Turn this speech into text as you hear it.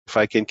if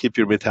I can keep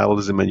your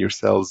metabolism and your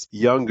cells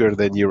younger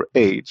than your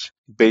age,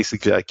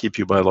 basically I keep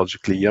you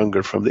biologically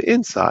younger from the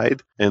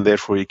inside, and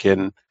therefore you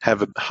can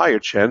have a higher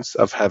chance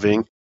of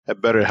having a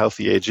better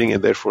healthy aging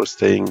and therefore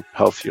staying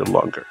healthier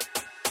longer.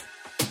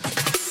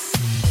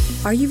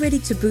 Are you ready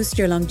to boost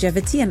your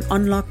longevity and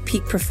unlock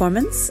peak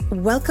performance?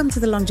 Welcome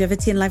to the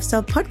Longevity and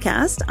Lifestyle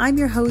Podcast. I'm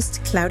your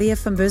host, Claudia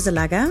van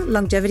Beuzelaga,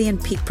 Longevity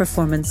and Peak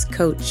Performance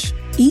Coach.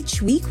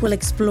 Each week, we'll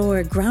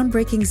explore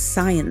groundbreaking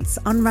science,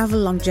 unravel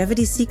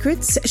longevity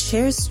secrets,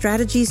 share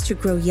strategies to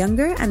grow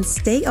younger, and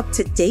stay up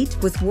to date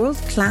with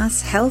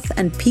world-class health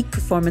and peak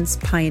performance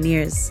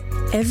pioneers.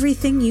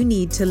 Everything you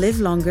need to live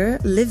longer,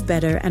 live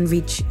better, and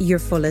reach your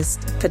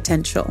fullest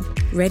potential.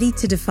 Ready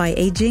to defy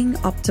aging,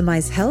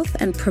 optimize health,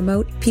 and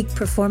promote peak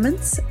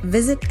performance?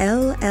 Visit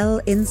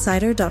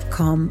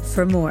llinsider.com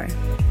for more.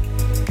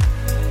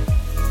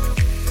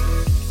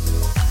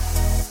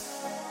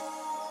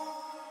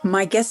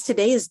 My guest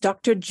today is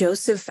Dr.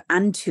 Joseph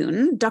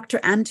Antoun. Dr.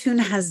 Antoun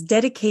has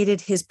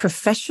dedicated his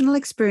professional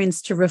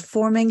experience to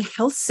reforming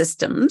health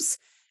systems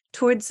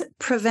towards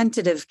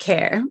preventative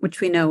care,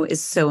 which we know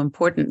is so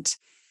important.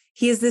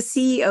 He is the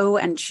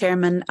CEO and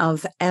chairman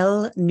of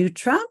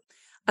L-Nutra,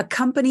 a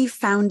company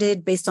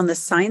founded based on the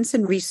science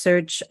and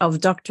research of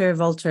Dr.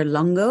 Walter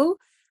Longo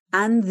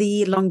and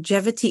the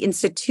Longevity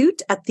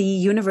Institute at the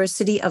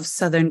University of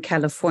Southern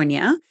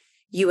California,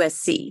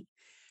 USC.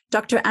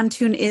 Dr.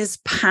 Antoun is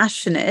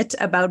passionate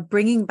about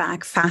bringing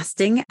back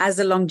fasting as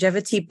a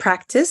longevity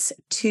practice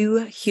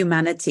to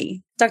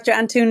humanity. Dr.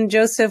 Antoun,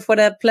 Joseph, what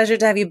a pleasure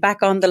to have you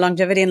back on the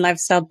Longevity and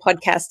Lifestyle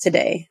Podcast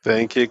today.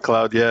 Thank you,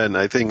 Claudia. And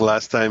I think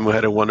last time we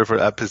had a wonderful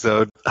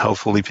episode.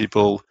 Hopefully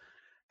people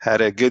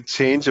had a good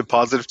change, a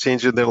positive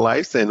change in their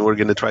lives, and we're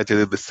going to try to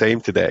do the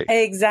same today.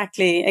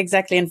 Exactly.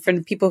 And for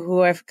the people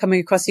who are coming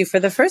across you for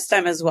the first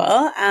time as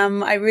well,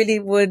 I really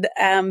would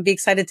be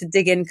excited to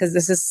dig in because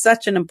this is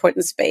such an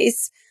important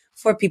space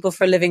for people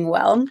for living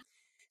well.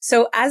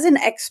 So as an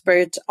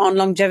expert on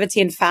longevity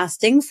and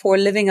fasting for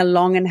living a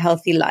long and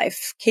healthy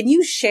life, can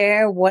you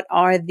share what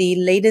are the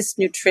latest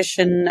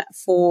nutrition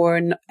for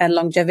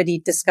longevity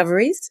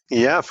discoveries?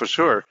 Yeah, for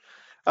sure.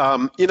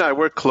 I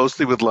work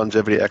closely with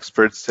longevity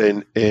experts,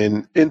 and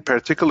in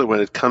particular when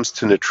it comes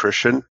to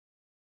nutrition,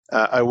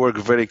 I work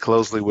very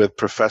closely with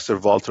Professor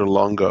Walter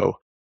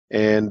Longo,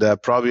 and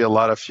probably a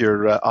lot of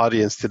your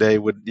audience today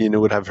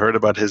would have heard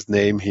about his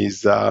name.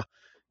 He's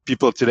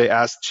people today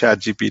ask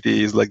ChatGPT.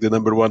 He's like the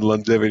number one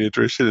longevity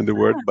nutrition in the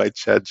world by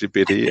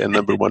ChatGPT and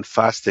number one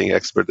fasting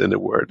expert in the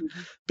world,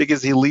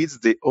 because he leads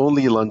the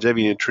only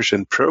longevity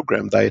nutrition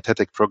program,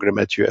 dietetic program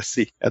at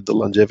USC, at the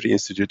Longevity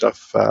Institute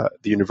of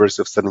the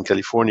University of Southern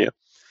California.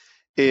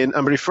 And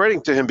I'm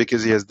referring to him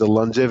because he has the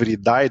Longevity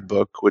Diet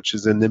Book, which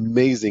is an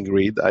amazing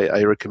read.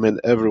 I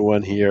recommend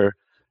everyone here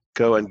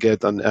go and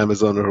get on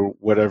Amazon or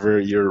whatever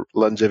your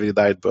Longevity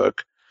Diet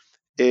Book.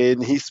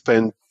 And he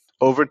spent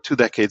over 2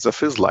 decades of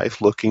his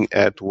life looking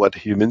at what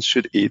humans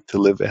should eat to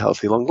live a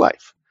healthy, long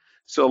life.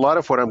 So a lot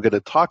of what I'm going to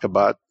talk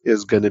about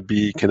is going to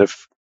be kind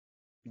of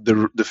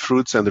the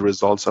fruits and the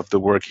results of the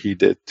work he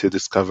did to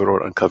discover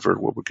or uncover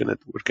what we're going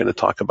to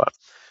talk about.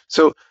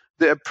 So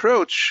the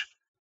approach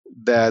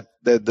that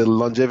the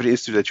Longevity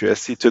Institute at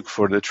USC took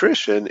for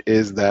nutrition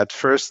is that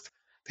first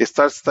they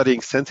start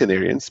studying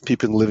centenarians,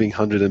 people living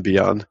 100 and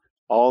beyond,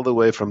 all the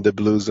way from the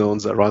blue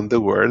zones around the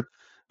world.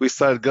 We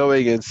started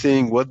going and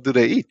seeing what do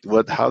they eat,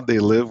 how they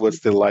live, what's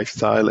their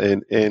lifestyle,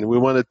 and we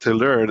wanted to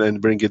learn and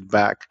bring it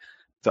back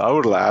to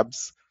our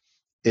labs.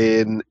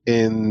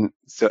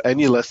 So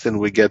any lesson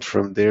we get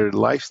from their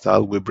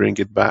lifestyle, we bring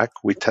it back.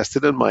 We test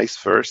it on mice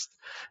first,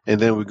 and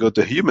then we go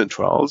to human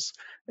trials,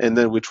 and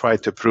then we try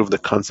to prove the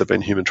concept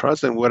in human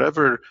trials. And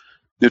whatever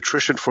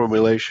nutrition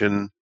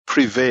formulation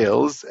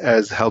prevails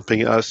as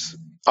helping us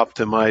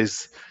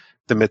optimize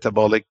the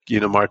metabolic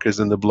markers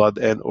in the blood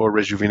and or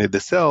rejuvenate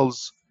the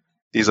cells.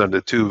 These are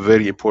the two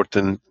very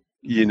important,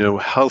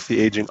 healthy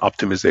aging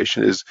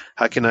optimization is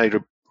how can I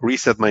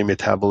reset my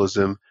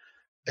metabolism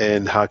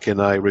and how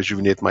can I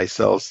rejuvenate my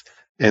cells?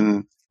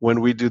 And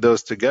when we do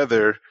those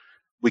together,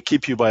 we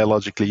keep you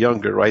biologically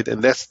younger, right?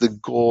 And that's the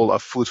goal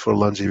of food for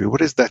longevity.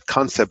 What is that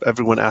concept?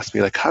 Everyone asks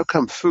me, like, how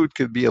come food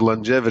could be a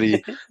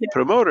longevity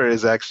promoter?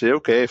 Is actually,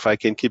 okay, if I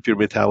can keep your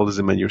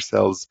metabolism and your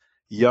cells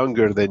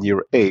younger than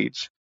your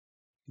age,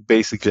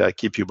 basically I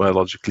keep you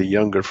biologically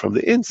younger from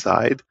the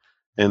inside,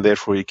 and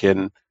therefore you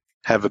can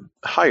have a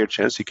higher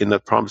chance. You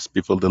cannot promise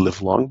people to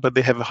live long, but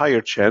they have a higher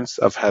chance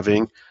of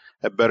having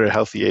a better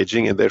healthy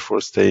aging and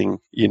therefore staying,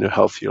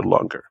 healthier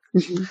longer.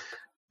 Mm-hmm.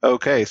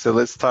 Okay, so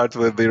let's start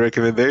with the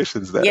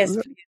recommendations then. Yes,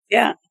 please.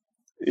 Yeah.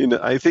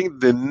 I think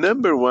the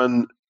number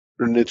one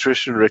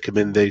nutrition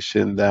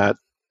recommendation that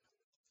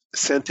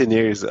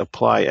centenarians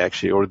apply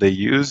actually, or they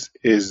use,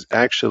 is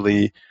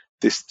actually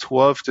this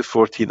 12 to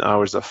 14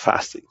 hours of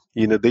fasting.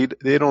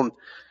 They don't,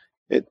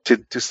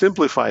 to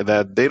simplify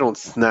that, they don't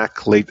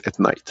snack late at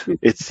night.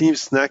 It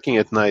seems snacking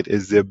at night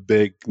is a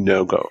big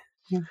no-go.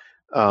 Yeah.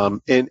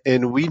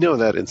 And we know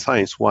that in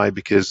science. Why?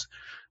 Because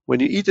when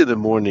you eat in the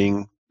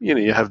morning,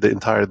 you have the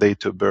entire day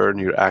to burn.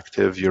 You're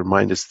active. Your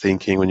mind is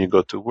thinking when you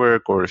go to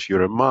work, or if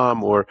you're a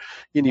mom, or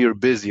you're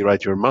busy,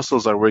 right? Your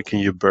muscles are working.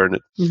 You burn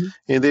it,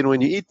 and then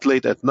when you eat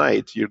late at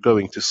night, you're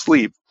going to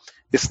sleep.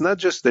 It's not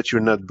just that you're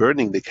not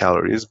burning the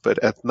calories, but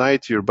at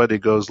night your body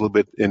goes a little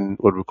bit in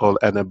what we call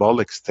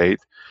anabolic state.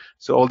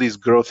 So all these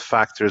growth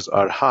factors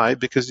are high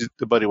because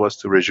the body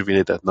wants to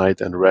rejuvenate at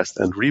night and rest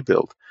and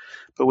rebuild.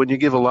 But when you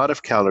give a lot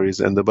of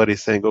calories and the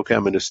body's saying, okay,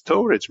 I'm in a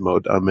storage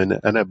mode, I'm in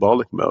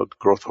anabolic mode,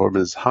 growth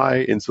hormone is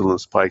high, insulin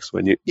spikes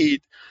when you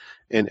eat,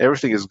 and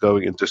everything is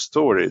going into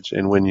storage.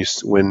 And when you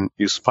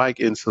spike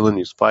insulin,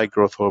 you spike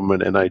growth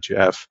hormone and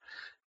IGF,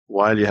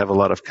 while you have a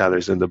lot of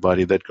calories in the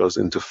body, that goes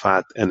into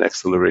fat and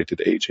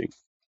accelerated aging.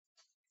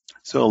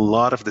 So a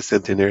lot of the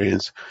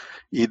centenarians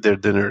eat their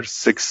dinner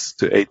 6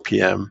 to 8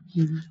 p.m.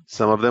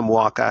 Some of them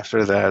walk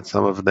after that.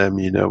 Some of them,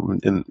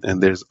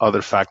 and there's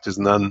other factors,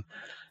 none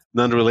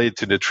related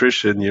to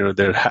nutrition.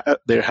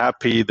 They're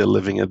happy. They're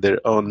living at their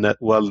own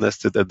well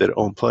nested at their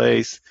own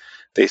place.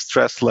 They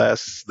stress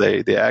less.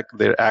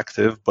 They're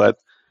active, but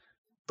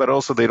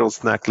also they don't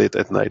snack late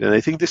at night. And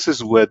I think this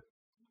is what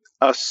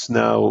us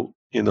now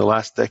in the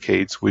last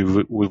decades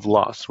we've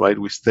lost, right?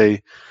 We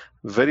stay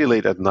very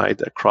late at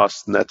night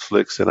across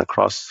Netflix and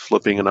across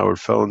flipping on our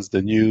phones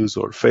the news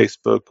or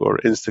Facebook or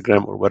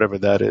Instagram or whatever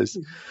that is,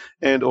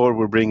 and or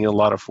we're bringing a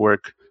lot of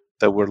work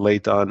that we're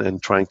late on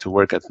and trying to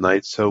work at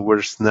night, so we're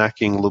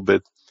snacking a little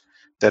bit.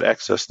 That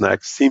extra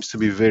snack seems to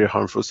be very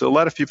harmful. So a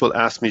lot of people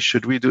ask me,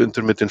 should we do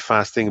intermittent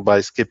fasting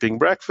by skipping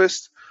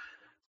breakfast,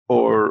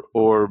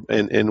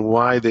 and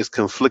why there's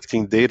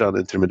conflicting data on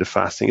intermittent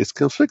fasting? It's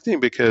conflicting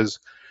because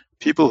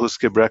people who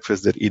skip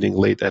breakfast, they're eating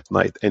late at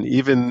night, and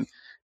even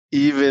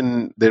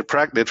they're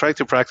trying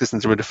to practice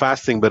intermittent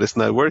fasting, but it's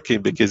not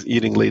working because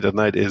eating late at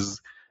night is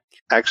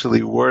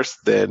actually worse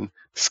than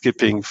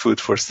skipping food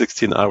for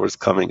 16 hours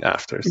coming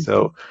after.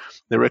 So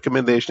the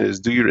recommendation is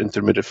do your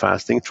intermittent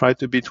fasting. Try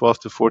to be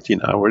 12 to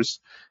 14 hours.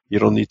 You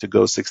don't need to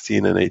go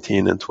 16 and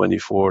 18 and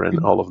 24 and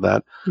all of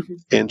that.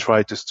 And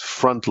try to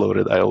front load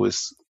it.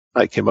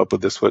 I came up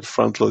with this word,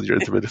 front load your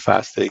intermittent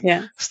fasting.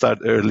 Start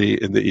early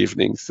in the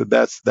evening. So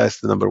that's the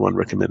number one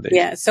recommendation.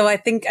 Yeah. So I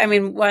think, I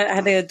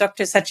had a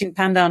Dr. Sachin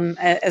Panda on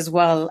as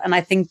well. And I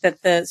think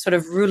that the sort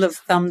of rule of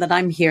thumb that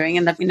I'm hearing,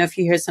 and let me know if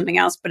you hear something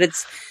else, but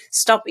it's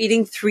stop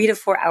eating 3 to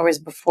 4 hours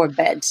before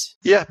bed.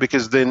 Yeah,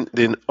 because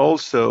then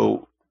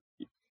also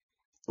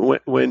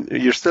when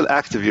you're still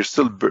active, you're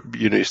still,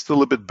 you're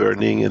still a bit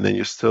burning, and then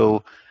you're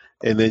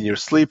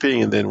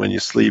sleeping, and then when you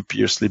sleep,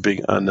 you're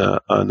sleeping on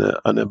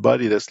a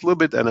body that's a little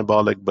bit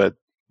anabolic,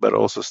 but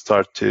also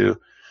start to,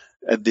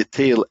 at the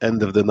tail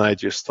end of the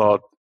night, you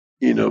start,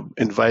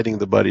 inviting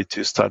the body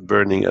to start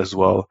burning as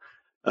well,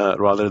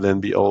 rather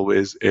than be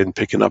always in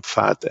picking up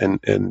fat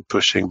and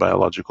pushing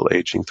biological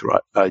aging through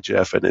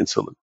IGF and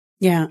insulin.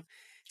 Yeah.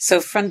 So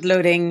front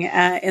loading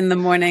in the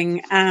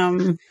morning.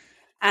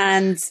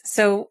 And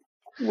so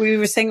we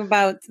were saying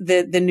about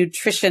the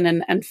nutrition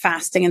and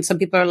fasting, and some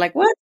people are like,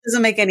 what?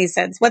 Doesn't make any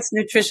sense. What's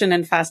nutrition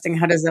and fasting?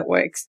 How does that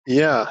work?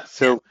 Yeah.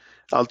 So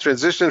I'll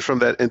transition from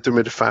that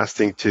intermittent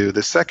fasting to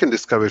the second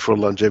discovery for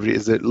longevity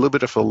is a little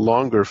bit of a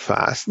longer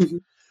fast.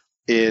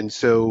 And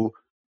so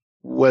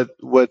what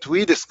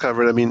we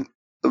discovered,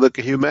 look,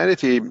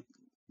 humanity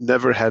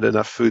never had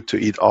enough food to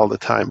eat all the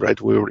time, right?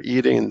 We were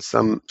eating in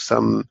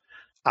some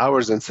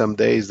hours and some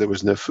days there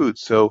was no food.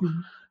 So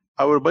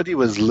our body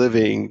was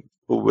living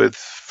with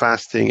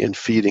fasting and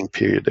feeding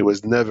period. There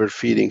was never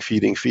feeding,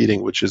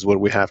 which is what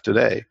we have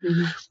today.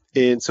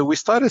 And so we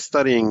started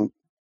studying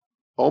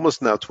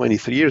almost now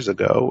 23 years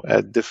ago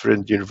at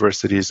different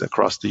universities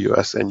across the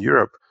US and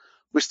Europe.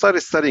 We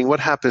started studying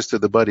what happens to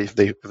the body if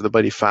the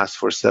body fasts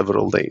for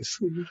several days.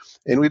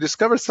 And we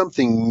discovered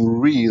something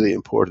really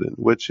important,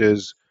 which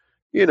is,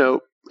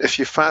 if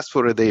you fast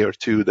for a day or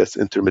two, that's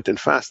intermittent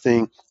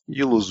fasting,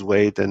 you lose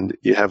weight and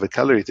you have a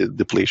calorie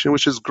depletion,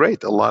 which is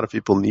great. A lot of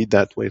people need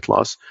that weight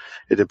loss.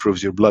 It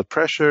improves your blood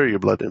pressure, your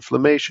blood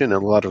inflammation,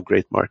 and a lot of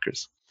great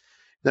markers.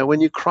 Now,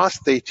 when you cross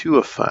day 2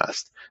 of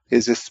fast,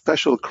 there's a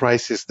special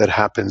crisis that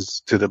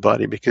happens to the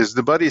body because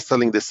the body is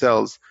telling the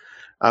cells,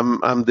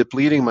 I'm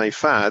depleting my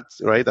fat,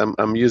 right?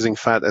 I'm using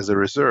fat as a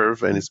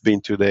reserve, and it's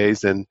been 2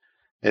 days, and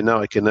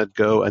now I cannot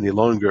go any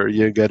longer.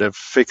 You got to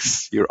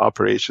fix your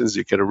operations.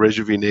 You got to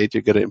rejuvenate.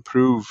 You got to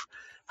improve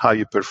how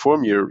you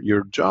perform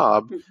your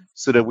job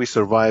so that we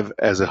survive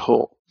as a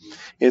whole.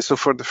 And so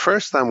for the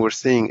first time, we're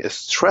seeing a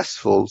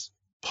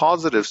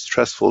positive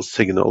stressful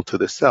signal to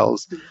the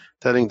cells,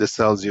 telling the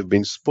cells you've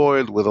been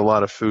spoiled with a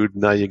lot of food.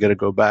 Now you got to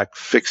go back,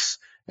 fix,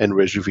 and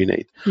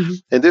rejuvenate.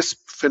 And this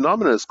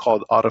phenomenon is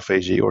called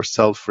autophagy, or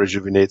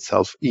self-rejuvenate,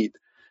 self-eat.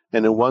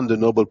 And it won the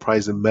Nobel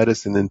Prize in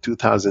Medicine in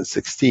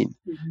 2016.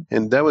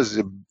 And that was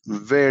a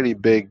very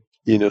big,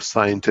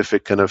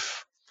 scientific kind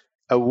of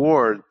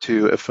award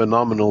to a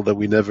phenomenon that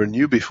we never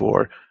knew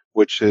before,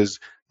 which is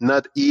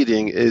not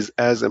eating is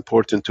as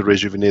important to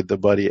rejuvenate the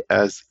body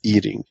as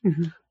eating.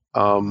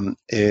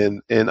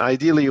 And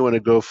ideally, you want to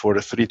go for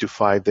the 3 to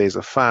 5 days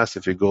of fast.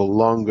 If you go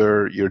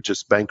longer, you're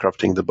just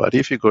bankrupting the body.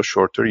 If you go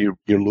shorter, you're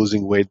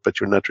losing weight, but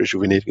you're not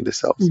rejuvenating the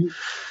cells.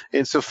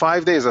 And so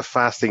 5 days of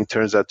fasting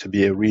turns out to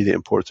be a really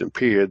important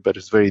period, but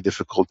it's very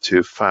difficult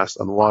to fast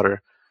on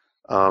water.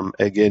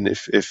 Again,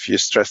 if you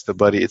stress the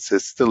body, it's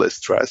still a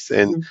stress.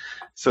 And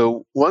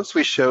so once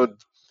we showed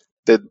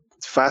that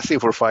fasting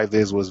for 5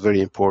 days was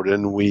very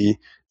important, we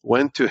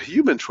went to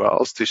human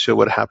trials to show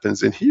what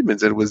happens in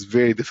humans. It was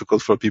very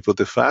difficult for people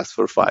to fast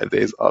for 5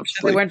 days,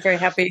 obviously. They weren't very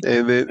happy.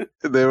 And then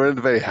they weren't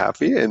very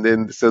happy. And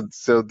then so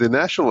the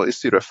National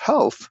Institute of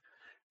Health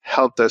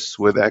helped us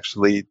with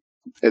actually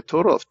a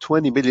total of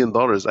 $20 million,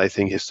 I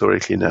think,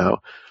 historically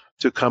now,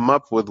 to come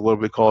up with what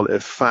we call a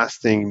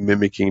fasting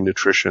mimicking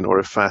nutrition or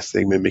a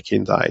fasting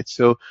mimicking diet.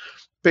 So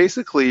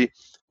basically,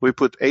 we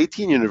put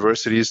 18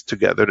 universities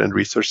together and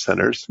research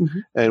centers,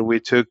 and we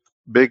took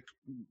big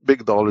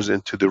dollars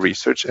into the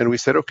research. And we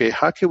said, okay,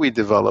 how can we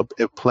develop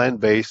a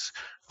plant-based,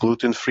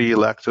 gluten-free,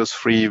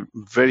 lactose-free,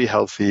 very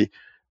healthy,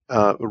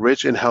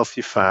 rich in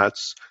healthy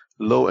fats,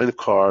 low in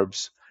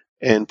carbs,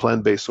 and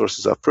plant-based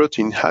sources of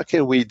protein? How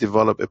can we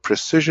develop a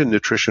precision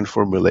nutrition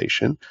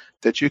formulation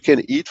that you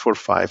can eat for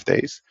 5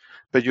 days,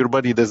 but your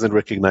body doesn't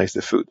recognize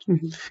the food?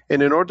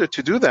 And in order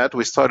to do that,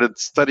 we started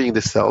studying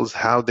the cells,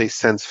 how they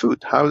sense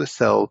food, how the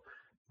cell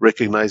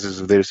recognizes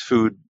if there's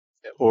food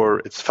or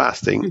it's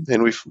fasting.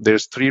 And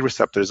there's 3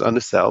 receptors on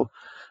the cell,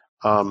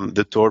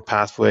 the TOR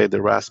pathway,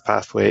 the RAS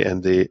pathway,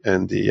 and the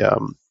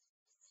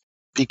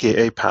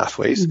PKA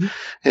pathways.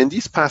 And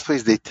these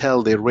pathways, they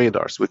tell their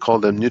radars. We call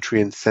them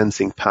nutrient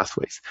sensing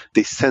pathways.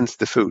 They sense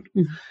the food.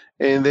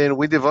 And then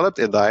we developed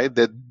a diet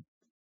that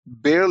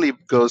barely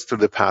goes through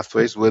the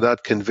pathways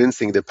without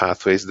convincing the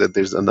pathways that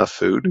there's enough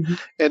food.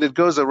 And it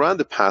goes around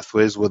the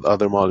pathways with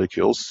other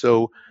molecules.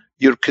 So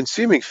you're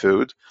consuming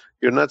food,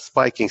 you're not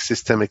spiking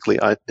systemically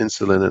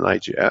insulin and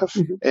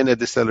IGF. And at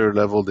the cellular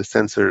level, the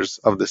sensors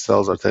of the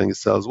cells are telling the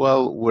cells,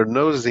 well, we're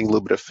noticing a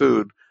little bit of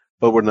food,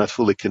 but we're not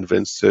fully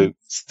convinced, to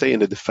stay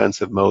in a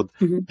defensive mode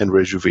and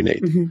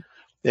rejuvenate.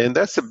 And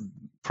that's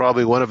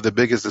probably one of the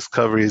biggest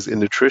discoveries in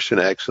nutrition,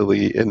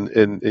 actually,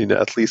 in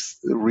at least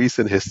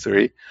recent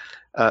history.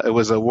 It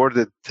was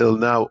awarded till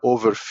now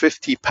over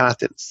 50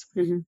 patents.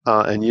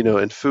 And,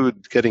 in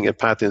food, getting a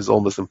patent is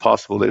almost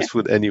impossible. There's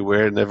food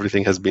anywhere and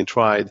everything has been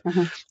tried.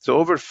 So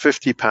over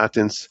 50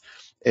 patents,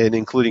 and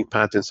including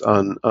patents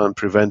on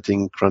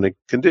preventing chronic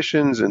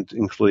conditions, and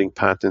including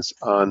patents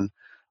on,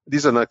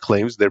 these are not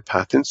claims, they're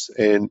patents,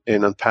 and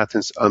on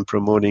patents on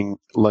promoting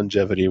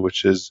longevity,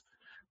 which is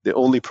the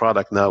only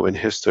product now in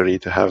history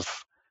to have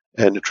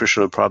a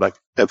nutritional product,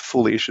 a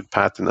fully issued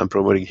patent on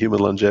promoting human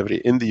longevity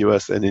in the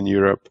US and in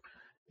Europe,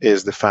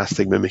 is the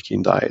fasting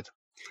mimicking diet.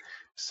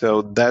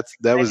 So that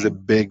was a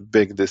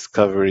big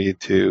discovery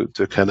to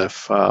kind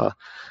of,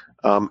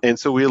 and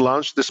so we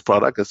launched this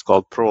product. It's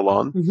called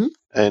Prolon,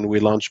 and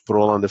we launched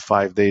Prolon the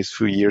 5 days a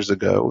few years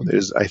ago.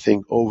 There's, I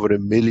think, over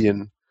 1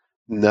 million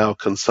now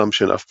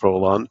consumption of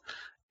Prolon,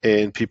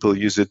 and people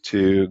use it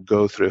to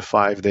go through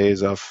 5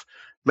 days of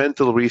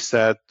mental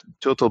reset,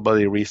 total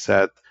body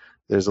reset.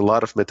 There's a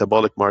lot of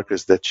metabolic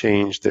markers that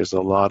change. There's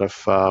a lot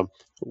of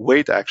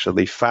weight,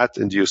 actually,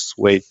 fat-induced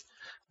weight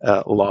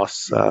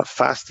loss.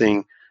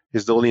 Fasting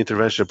is the only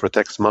intervention that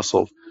protects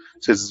muscle.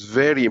 So it's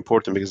very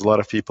important, because a lot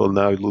of people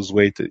now lose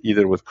weight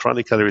either with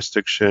chronic calorie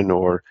restriction,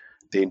 or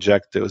they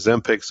inject the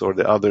Ozempics or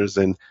the others,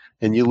 and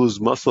you lose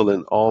muscle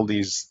in all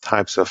these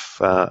types of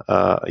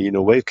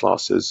weight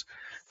losses.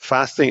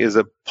 Fasting is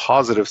a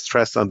positive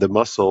stress on the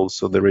muscle,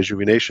 so the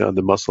rejuvenation on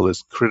the muscle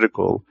is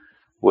critical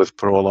with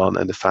Prolon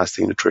and the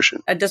fasting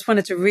nutrition. I just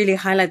wanted to really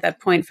highlight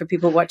that point for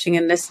people watching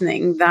and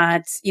listening,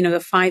 that, the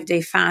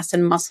 5-day fast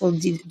and muscle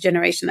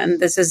degeneration, and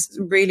this is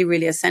really,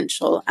 really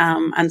essential.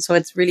 And so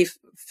it's really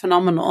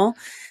phenomenal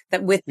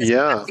that with this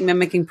fasting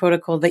mimicking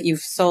protocol that you've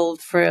solved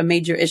for a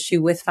major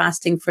issue with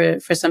fasting for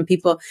some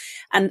people.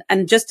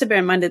 And just to bear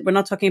in mind that we're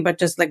not talking about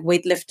just like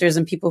weightlifters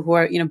and people who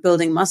are,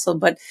 building muscle,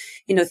 but,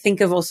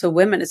 think of also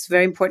women. It's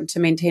very important to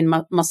maintain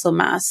muscle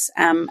mass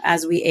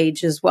as we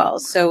age as well.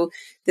 So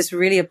this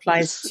really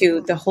applies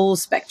to the whole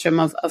spectrum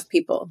of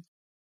people.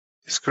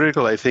 It's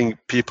critical, I think,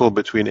 people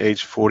between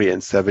age 40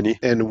 and 70,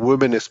 and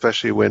women,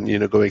 especially when,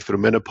 going through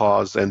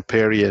menopause and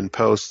peri and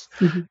post,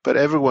 but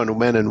everyone,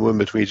 men and women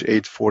between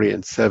age 40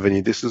 and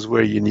 70, this is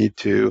where you need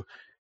to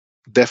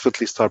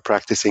definitely start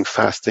practicing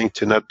fasting,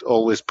 to not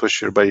always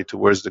push your body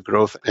towards the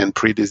growth and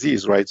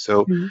pre-disease, right?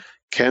 So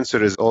cancer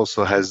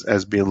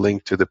has been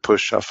linked to the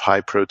push of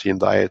high protein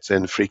diets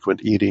and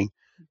frequent eating.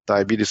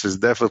 Diabetes is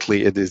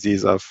definitely a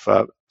disease of,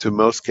 to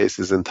most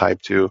cases in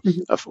type 2,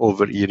 of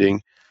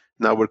overeating.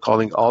 Now we're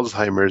calling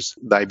Alzheimer's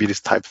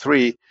diabetes type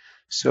 3.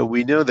 So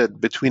we know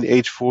that between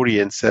age 40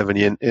 and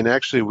 70, and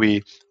actually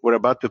we're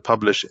about to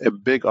publish a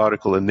big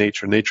article in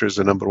Nature. Nature is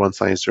the number one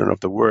science journal of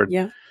the world,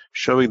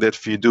 showing that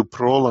if you do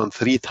Prolon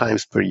 3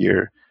 times per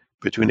year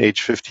between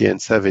age 50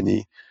 and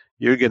 70,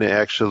 you're going to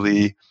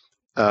actually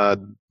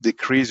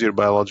decrease your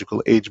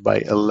biological age by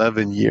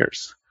 11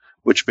 years,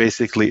 which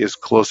basically is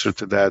closer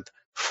to that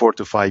 4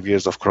 to 5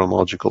 years of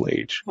chronological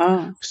age.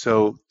 Wow.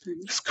 So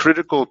it's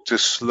critical to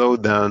slow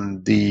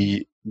down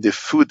the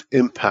food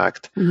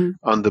impact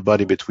on the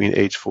body between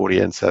age 40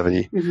 and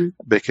 70,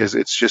 because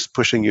it's just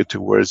pushing you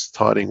towards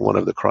starting one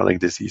of the chronic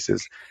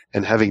diseases,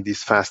 and having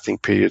these fasting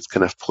periods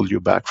kind of pull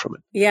you back from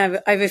it. Yeah,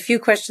 I have a few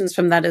questions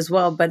from that as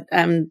well, but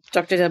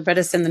Dr. Del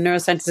Bredesen, the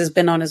neuroscientist, has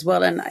been on as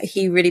well, and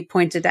he really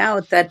pointed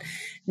out that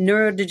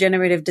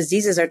neurodegenerative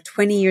diseases are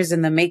 20 years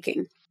in the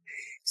making.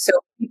 So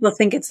people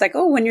think it's like,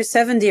 oh, when you're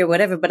 70 or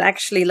whatever, but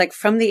actually like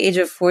from the age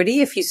of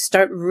 40, if you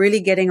start really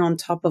getting on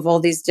top of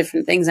all these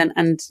different things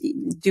and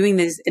doing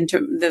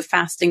the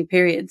fasting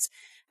periods,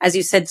 as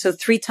you said, so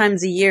 3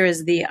 times a year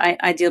is the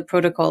ideal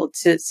protocol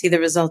to see the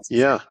results.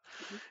 Yeah.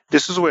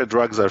 This is where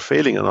drugs are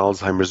failing on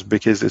Alzheimer's,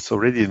 because it's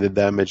already the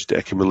damage, the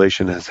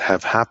accumulation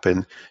have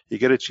happened. You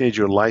got to change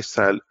your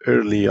lifestyle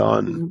early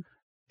on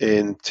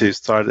and to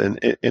start. And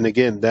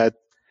again, that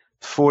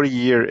 40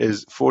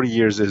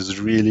 years is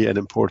really an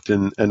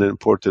important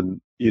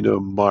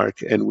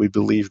mark. And we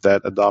believe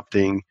that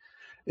adopting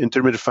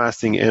intermittent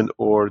fasting and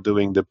or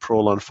doing the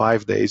Prolon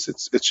 5 days,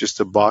 it's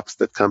just a box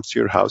that comes to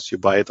your house. You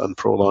buy it on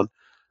Prolon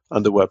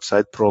on the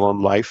website,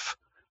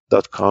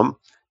 prolonlife.com.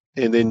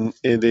 And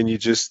then you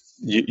just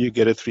you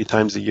get it 3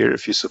 times a year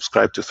if you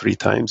subscribe to 3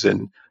 times,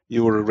 and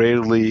you will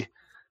rarely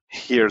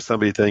hear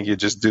somebody telling you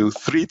just do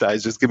 3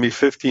 times, just give me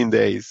 15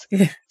 days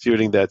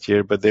during that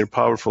year. But they're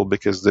powerful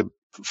because the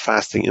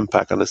fasting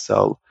impact on the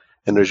cell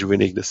and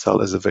rejuvenating the cell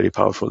is a very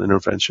powerful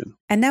intervention.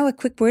 And now a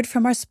quick word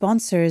from our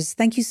sponsors.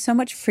 Thank you so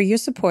much for your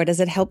support,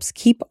 as it helps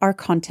keep our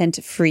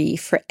content free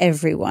for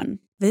everyone.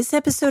 This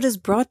episode is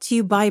brought to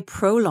you by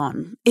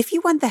Prolon. If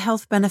you want the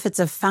health benefits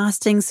of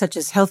fasting, such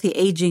as healthy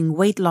aging,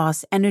 weight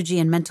loss, energy,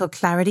 and mental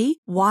clarity,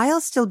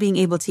 while still being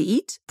able to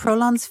eat,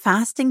 Prolon's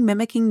fasting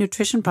mimicking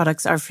nutrition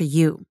products are for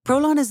you.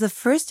 Prolon is the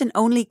first and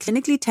only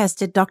clinically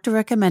tested,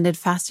 doctor-recommended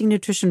fasting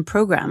nutrition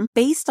program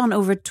based on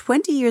over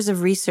 20 years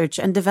of research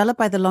and developed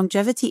by the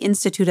Longevity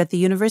Institute at the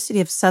University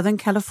of Southern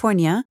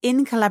California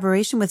in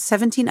collaboration with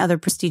 17 other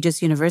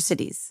prestigious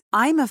universities.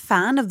 I'm a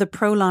fan of the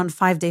Prolon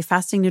 5-day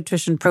fasting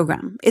nutrition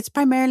program. It's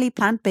primarily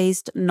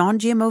plant-based,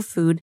 non-GMO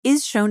food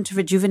is shown to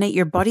rejuvenate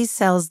your body's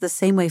cells the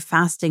same way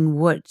fasting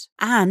would.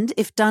 And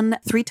if done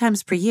 3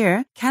 times per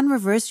year, can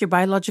reverse your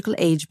biological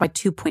age by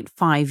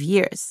 2.5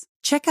 years.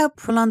 Check out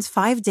Prolon's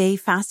 5-day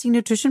fasting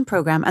nutrition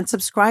program and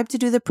subscribe to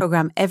do the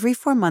program every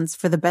 4 months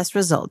for the best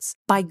results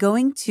by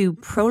going to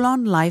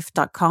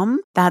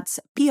prolonlife.com. That's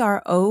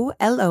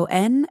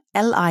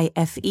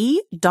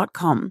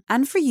prolonlife.com.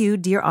 And for you,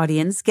 dear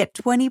audience, get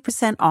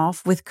 20%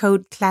 off with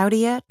code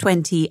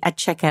Claudia20 at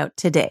checkout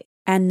today.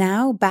 And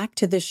now back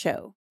to the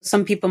show.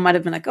 Some people might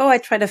have been like, oh, I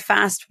tried to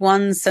fast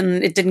once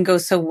and it didn't go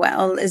so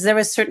well. Is there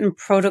a certain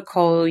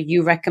protocol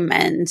you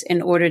recommend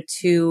in order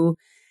to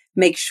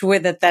make sure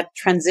that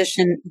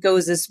transition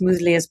goes as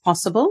smoothly as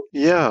possible?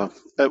 Yeah.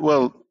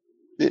 Well,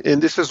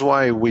 and this is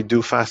why we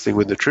do fasting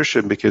with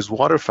nutrition, because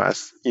water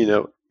fast,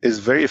 is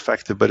very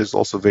effective, but it's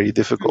also very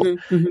difficult.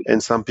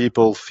 And some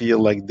people feel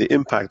like the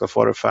impact of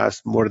water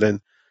fast more than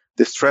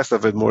the stress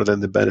of it, more than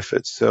the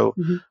benefits. So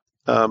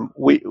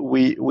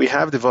we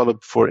have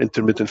developed for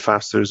intermittent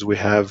fasters, we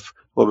have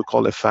what we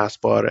call a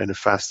fast bar and a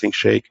fasting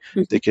shake.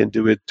 They can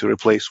do it to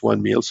replace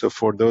one meal. So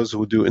for those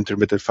who do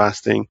intermittent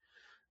fasting,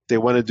 they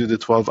want to do the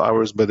 12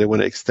 hours, but they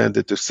want to extend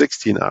it to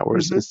 16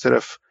 hours instead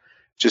of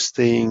just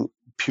staying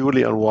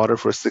purely on water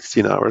for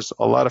 16 hours.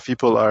 A lot of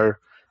people are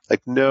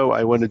like, no,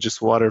 I want to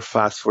just water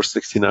fast for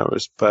 16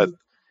 hours. But,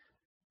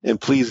 and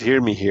please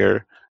hear me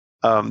here,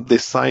 the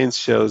science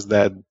shows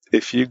that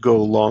if you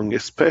go long,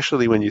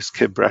 especially when you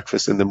skip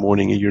breakfast in the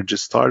morning and you're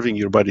just starving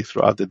your body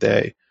throughout the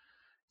day,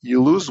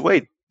 you lose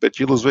weight. But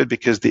you lose weight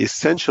because the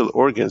essential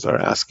organs are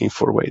asking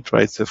for weight,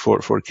 right? So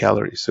for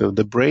calories. So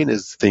the brain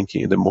is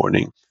thinking in the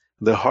morning.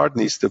 The heart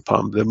needs to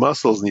pump. The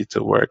muscles need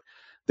to work.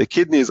 The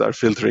kidneys are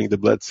filtering the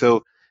blood.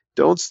 So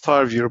don't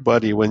starve your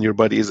body when your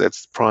body is at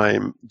its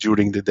prime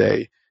during the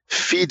day.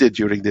 Feed it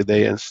during the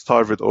day and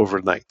starve it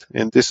overnight.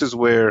 And this is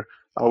where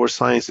our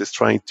science is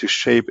trying to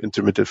shape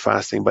intermittent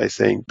fasting by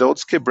saying, don't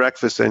skip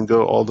breakfast and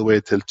go all the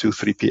way till 2,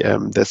 3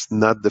 p.m. That's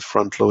not the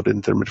front-loaded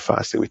intermittent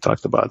fasting we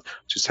talked about.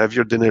 Just have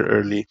your dinner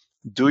early,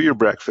 do your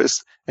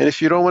breakfast. And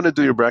if you don't want to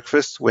do your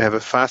breakfast, we have a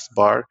fast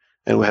bar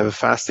and we have a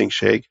fasting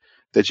shake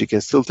that you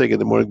can still take in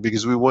the morning,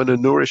 because we want to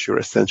nourish your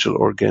essential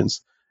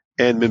organs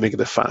and mimic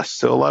the fast.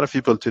 So a lot of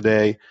people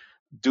today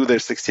do their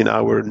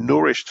 16-hour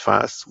nourished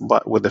fast,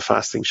 but with the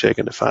fasting shake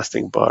and the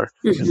fasting bar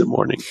in the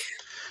morning.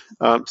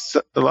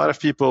 So a lot of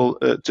people,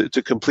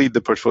 to complete the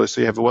portfolio,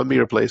 so you have a 1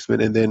 meal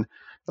replacement, and then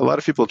a lot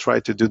of people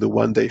try to do the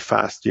 1-day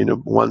fast,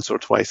 once or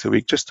twice a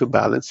week, just to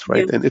balance,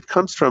 right? And it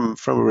comes from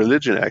a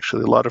religion,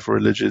 actually. A lot of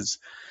religions,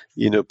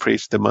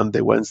 preach the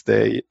Monday,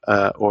 Wednesday,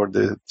 or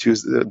the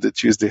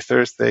Tuesday,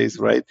 Thursdays,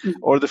 right?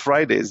 Or the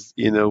Fridays,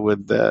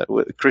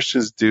 what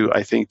Christians do,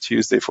 I think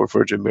Tuesday for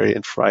Virgin Mary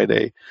and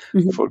Friday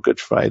for Good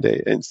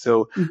Friday. And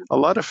so a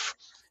lot of,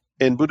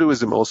 and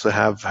Buddhism also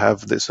have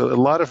this. So a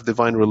lot of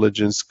divine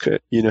religions,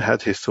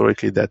 had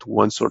historically that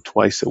once or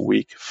twice a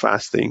week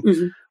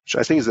fasting which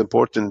I think is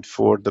important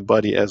for the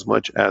body as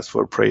much as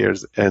for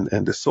prayers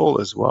and the soul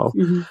as well.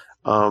 Mhm.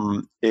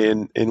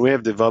 And we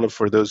have developed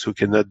for those who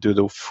cannot do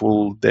the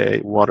full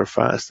day water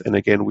fast. And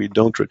again, we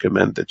don't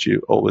recommend that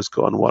you always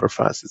go on water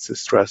fast. It's a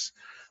stress.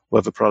 We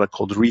have a product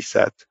called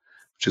Reset,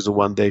 which is a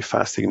 1 day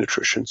fasting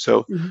nutrition.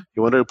 So Mhm.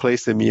 you want to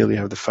replace the meal, you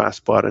have the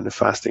fast pot and the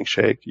fasting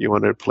shake. You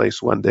want to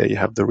replace 1 day, you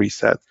have the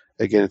Reset.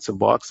 Again, it's a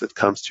box that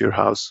comes to your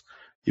house.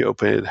 You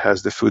open it, it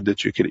has the food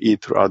that you can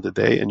eat throughout the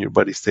day, and your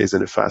body stays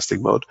in a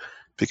fasting mode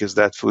because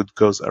that food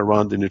goes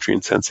around the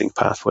nutrient sensing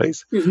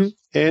pathways. Mhm.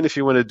 And if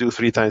you want to do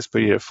 3 times per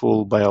year,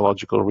 full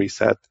biological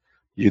reset,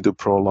 you do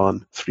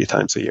Prolon 3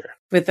 times a year.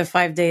 With the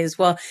 5 days.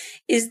 Well,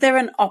 is there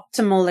an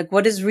optimal, like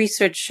what is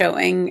research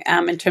showing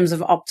in terms of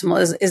optimal?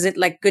 Is it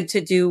like good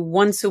to do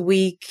once a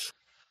week,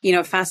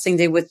 fasting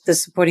day with the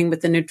supporting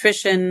with the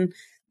nutrition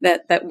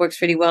that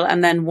works really well.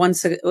 And then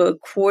once a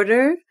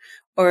quarter,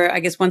 or I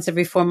guess once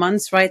every 4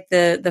 months, right?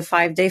 The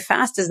 5 day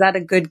fast, is that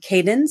a good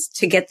cadence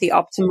to get the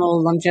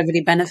optimal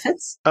longevity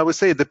benefits? I would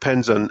say it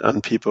depends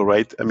on people,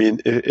 right? I mean,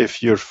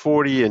 if you're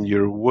 40 and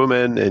you're a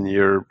woman and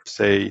you're,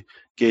 say,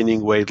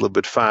 gaining weight a little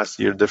bit fast,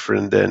 you're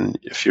different than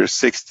if you're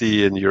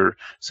 60 and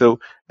so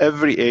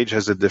every age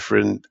has a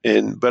different,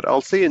 but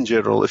I'll say in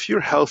general, if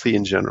you're healthy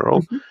in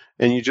general Mm-hmm.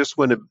 and you just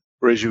want to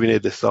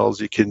rejuvenate the cells,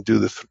 you can do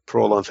the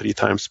Prolon 3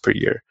 times per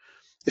year.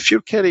 If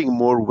you're carrying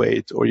more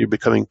weight or you're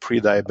becoming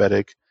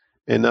pre-diabetic,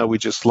 and now we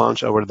just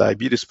launched our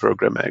diabetes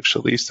program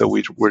actually, so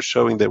we're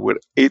showing that we're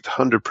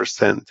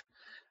 800%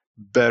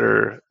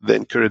 better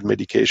than current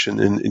medication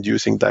in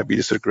inducing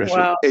diabetes regression.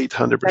 Wow, that's a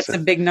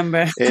 800%. big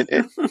number.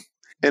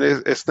 And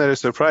it's not a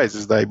surprise,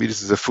 as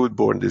diabetes is a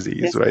foodborne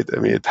disease, Yes. right? I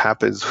mean, it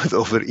happens with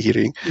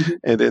overeating. Mm-hmm.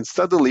 And then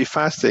suddenly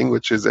fasting,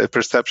 which is a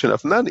perception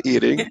of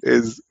non-eating,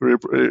 is,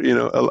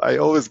 I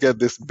always get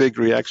this big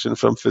reaction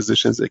from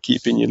physicians and key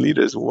opinion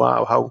leaders.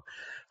 Wow,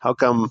 how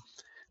come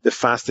the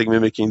fasting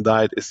mimicking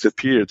diet is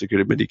superior to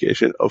current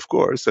medication? Of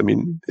course. I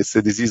mean, it's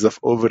a disease of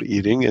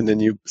overeating, and then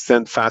you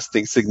send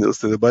fasting signals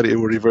to the body, it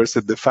will reverse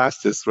it the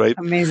fastest, right?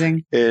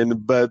 Amazing.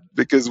 But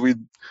because we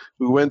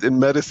went in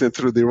medicine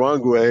through the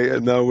wrong way,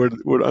 and now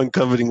we're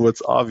uncovering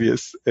what's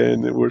obvious,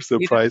 and we're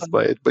surprised Beautiful.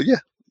 by it. But yeah,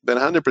 then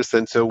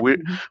 100%. So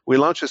we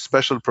launched a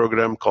special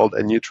program called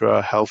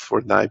Anutra Health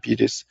for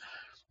Diabetes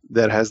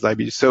that has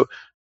diabetes. So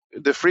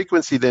the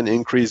frequency then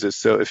increases.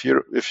 So if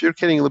you're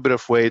getting a little bit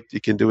of weight,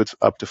 you can do it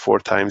up to 4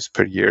 times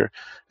per year.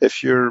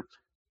 If you're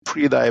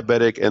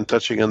pre-diabetic and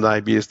touching on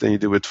diabetes, then you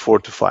do it 4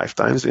 to 5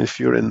 times. And if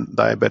you're in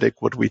diabetic,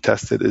 what we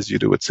tested is you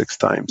do it 6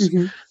 times,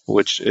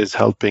 which is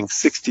helping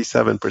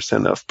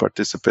 67% of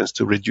participants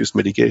to reduce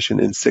medication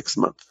in 6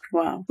 months.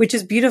 Wow, which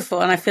is beautiful.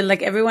 And I feel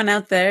like everyone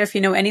out there, if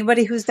you know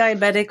anybody who's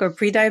diabetic or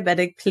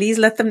pre-diabetic, please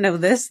let them know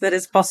that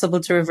it's possible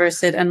to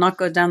reverse it and not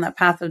go down that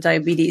path of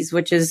diabetes,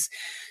 which is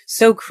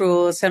so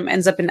cruel. Some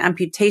ends up in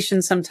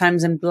amputation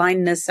sometimes and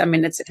blindness. I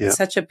mean, it's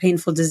such a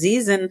painful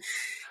disease. And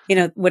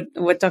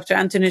what Dr.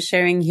 Antoun is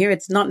sharing here,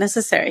 it's not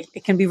necessary.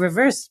 It can be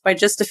reversed by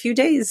just a few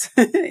days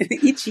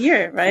each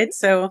year, right?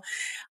 So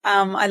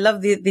I love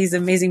these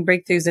amazing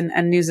breakthroughs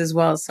and news as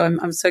well. So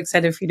I'm so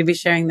excited for you to be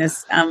sharing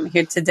this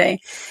here today.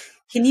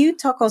 Can you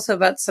talk also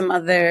about some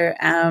other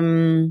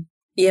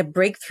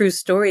breakthrough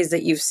stories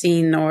that you've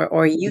seen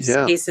or use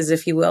cases,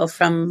 if you will,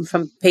 from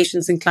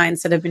patients and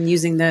clients that have been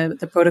using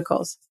the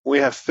protocols? We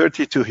have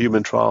 32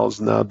 human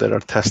trials now that are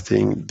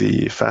testing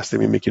the fasting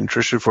mimicking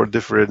nutrition for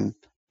different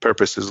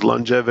purposes: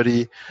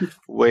 longevity,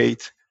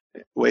 weight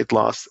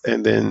loss,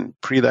 and then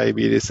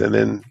pre-diabetes, and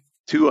then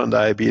 2 on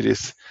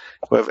diabetes.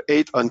 We have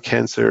 8 on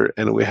cancer,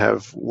 and we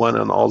have 1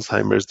 on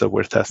Alzheimer's that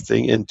we're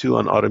testing, and 2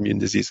 on autoimmune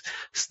disease.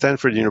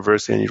 Stanford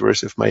University and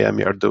University of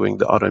Miami are doing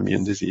the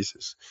autoimmune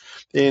diseases.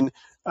 And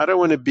I don't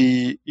want to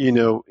be,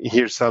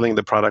 here selling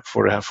the product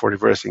for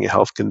reversing a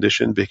health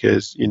condition,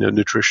 because,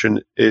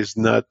 nutrition is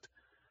not,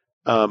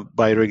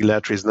 by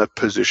regulatory, is not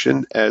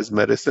positioned as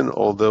medicine,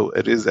 although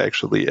it is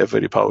actually a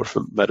very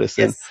powerful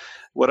medicine. Yes.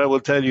 What I will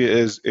tell you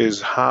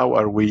is how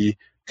are we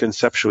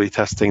conceptually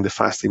testing the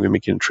fasting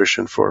mimicking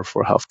nutrition for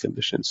health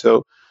conditions.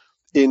 So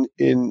in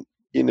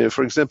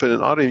for example,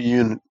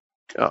 in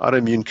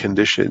autoimmune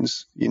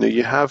conditions,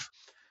 you have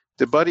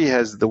the body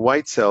has the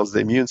white cells, the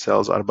immune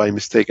cells are by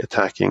mistake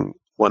attacking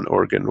one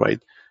organ,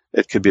 right?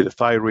 It could be the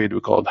thyroid,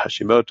 we call it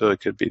Hashimoto. It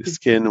could be the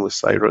skin with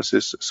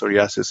cirrhosis,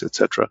 psoriasis,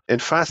 etc.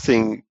 And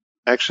fasting,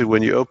 actually,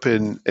 when you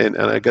open, and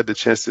I got the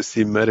chance to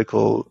see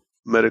medical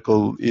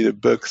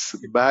books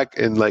back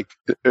in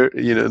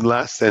in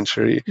last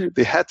century,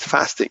 they had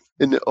fasting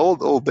in the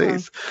old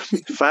days.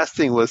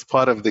 Fasting was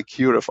part of the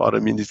cure of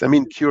autoimmune disease. I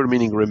mean, cure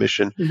meaning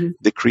remission,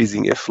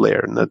 decreasing a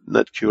flare,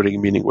 not curing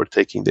meaning we're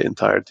taking the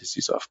entire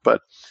disease off.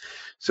 But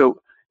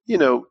so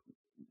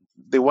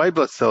the white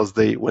blood cells,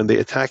 when they're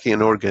attacking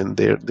an organ,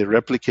 they're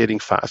replicating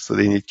fast, so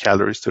they need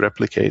calories to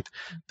replicate.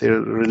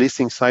 They're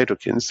releasing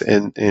cytokines,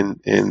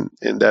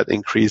 and that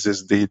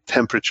increases the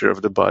temperature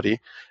of the body.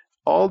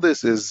 All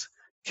this is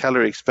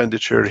calorie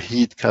expenditure,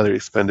 heat calorie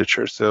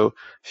expenditure. So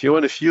if you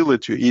want to fuel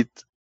it, you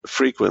eat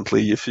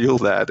frequently, you fuel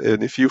that.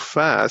 And if you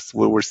fast,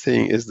 what we're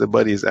seeing is the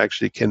body is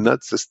actually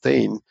cannot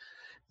sustain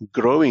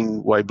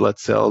growing white blood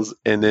cells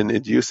and then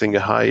inducing a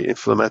high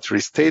inflammatory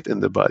state in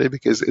the body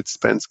because it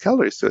spends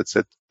calories. So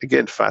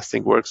again,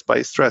 fasting works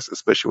by stress,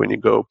 especially when you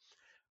go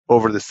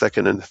over the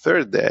second and the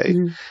third day.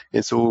 Mm-hmm.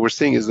 And so what we're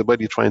seeing is the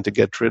body trying to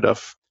get rid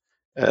of,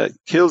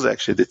 kills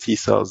actually the T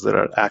cells that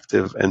are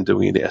active and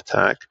doing the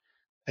attack.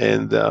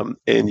 And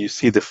you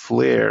see the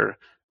flare,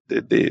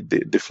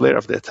 the flare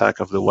of the attack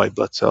of the white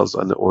blood cells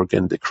on the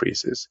organ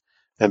decreases.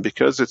 And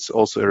because it's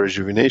also a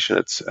rejuvenation,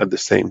 it's at the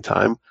same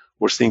time,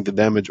 we're seeing the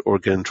damaged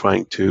organ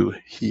trying to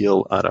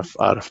heal out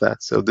of that.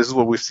 So this is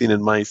what we've seen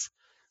in mice.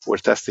 We're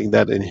testing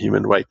that in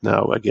human right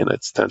now, again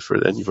at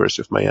Stanford and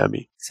University of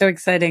Miami. So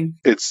exciting.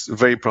 It's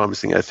very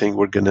promising. I think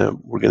we're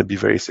gonna be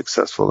very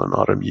successful in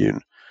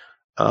autoimmune.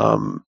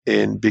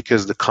 And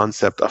because the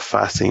concept of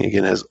fasting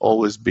again has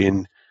always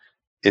been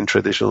in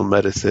traditional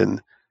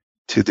medicine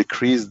to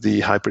decrease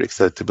the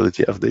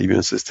hyperexcitability of the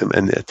immune system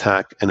and the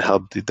attack and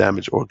help the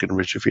damaged organ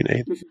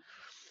rejuvenate. Mm-hmm.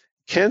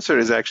 Cancer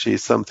is actually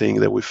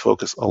something that we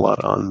focus a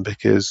lot on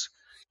because,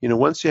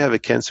 once you have a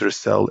cancerous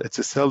cell, it's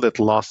a cell that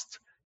lost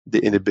the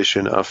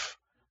inhibition of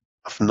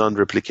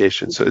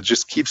non-replication. So it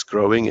just keeps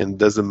growing, and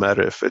doesn't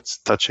matter if it's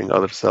touching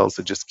other cells,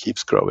 it just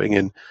keeps growing.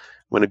 And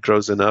when it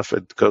grows enough,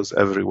 it goes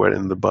everywhere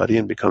in the body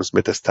and becomes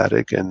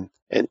metastatic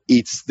and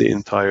eats the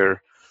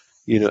entire,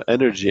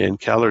 energy and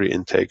calorie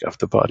intake of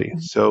the body. Mm-hmm.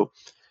 So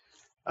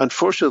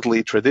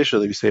unfortunately,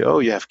 traditionally, we say, oh,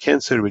 you have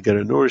cancer, we got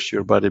to nourish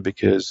your body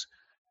because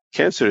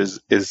cancer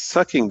is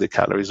sucking the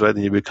calories, right?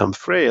 And you become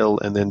frail,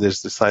 and then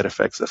there's the side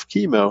effects of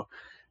chemo.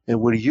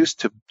 And we're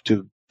used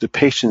to the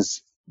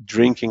patients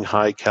drinking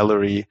high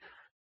calorie,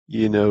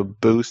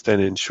 Boost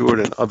and Ensure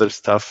and other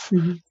stuff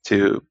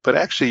mm-hmm. But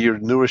actually you're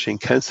nourishing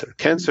cancer.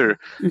 Cancer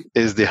mm-hmm.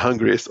 is the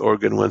hungriest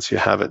organ once you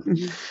have it.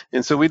 Mm-hmm.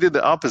 And so we did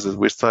the opposite.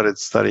 We started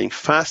studying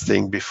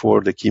fasting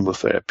before the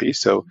chemotherapy.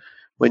 So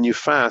when you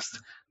fast,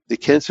 the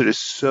cancer is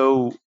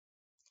so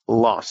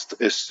lost,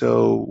 is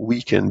so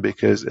weakened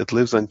because it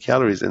lives on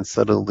calories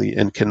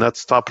and cannot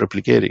stop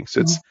replicating. So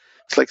mm-hmm.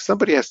 it's like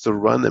somebody has to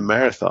run a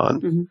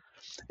marathon mm-hmm.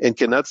 and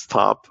cannot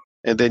stop,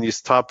 and then you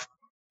stop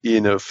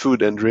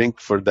food and drink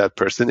for that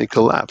person, it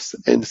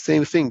collapses. And the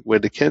same thing where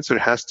the cancer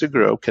has to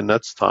grow,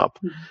 cannot stop,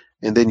 mm-hmm.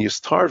 and then you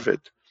starve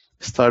it.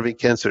 Starving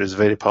cancer is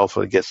very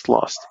powerful, it gets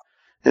lost.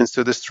 And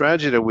so the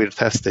strategy that we're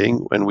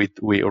testing, and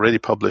we already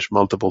published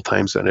multiple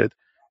times on it,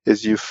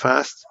 is you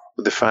fast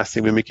with the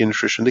fasting mimicking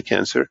nutrition to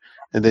cancer,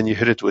 and then you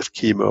hit it with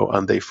chemo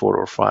on day 4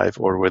 or 5,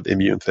 or with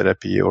immune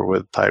therapy, or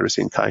with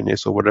tyrosine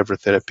kinase, or whatever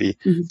therapy,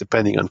 mm-hmm.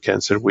 depending on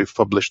cancer. We've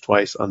published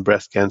twice on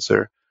breast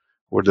cancer.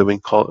 We're doing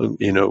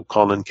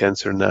colon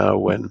cancer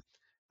now,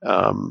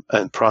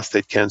 and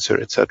prostate cancer,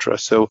 etc.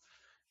 So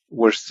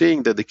we're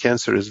seeing that the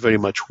cancer is very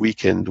much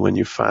weakened when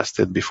you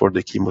fasted before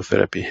the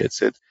chemotherapy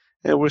hits it.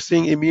 And we're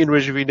seeing immune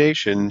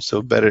rejuvenation,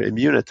 so better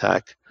immune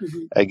attack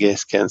mm-hmm.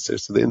 against cancer.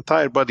 So the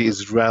entire body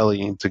is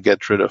rallying to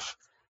get rid of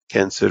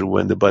cancer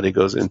when the body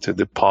goes into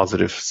the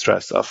positive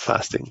stress of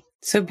fasting.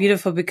 So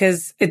beautiful,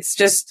 because it's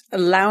just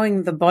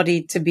allowing the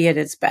body to be at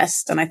its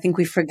best. And I think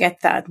we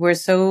forget that. We're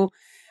so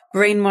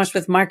brainwashed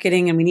with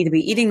marketing, and we need to be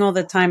eating all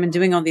the time and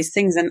doing all these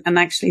things. And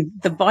actually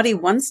the body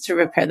wants to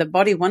repair, the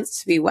body wants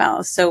to be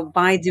well. So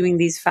by doing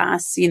these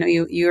fasts,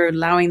 you're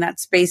allowing that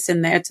space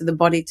in there to the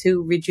body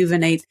to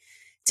rejuvenate,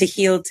 to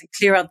heal, to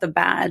clear out the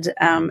bad,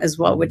 as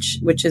well,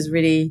 which is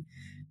really,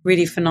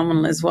 really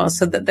phenomenal as well.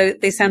 So that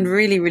they sound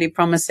really, really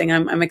promising.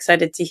 I'm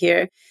excited to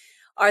hear.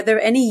 Are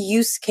there any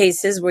use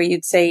cases where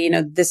you'd say,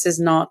 this is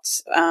not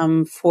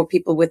for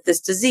people with this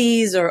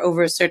disease, or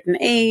over a certain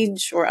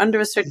age, or under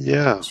a certain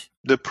age?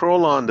 The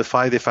Prolon, the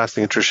 5-day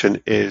fasting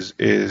nutrition is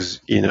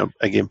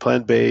again,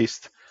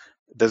 plant-based,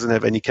 doesn't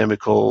have any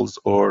chemicals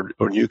or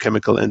new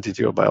chemical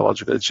entity or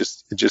biological.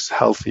 It's just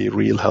healthy,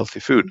 real healthy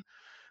food.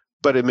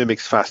 But it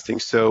mimics fasting.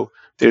 So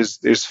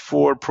there's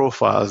 4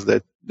 profiles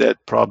that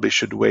probably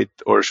should wait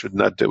or should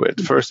not do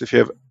it. First, if you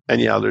have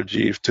any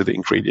allergy to the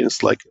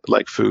ingredients,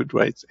 like food,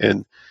 right?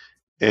 And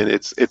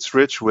it's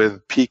rich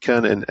with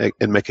pecan and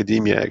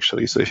macadamia,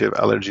 actually. So if you have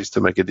allergies to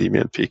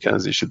macadamia and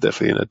pecans, you should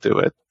definitely not do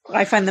it.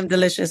 I find them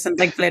delicious, and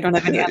thankfully I don't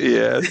have any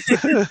allergies.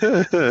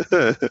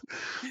 Yes.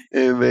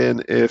 And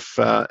then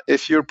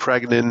if you're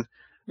pregnant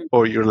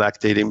or you're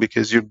lactating,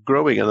 because you're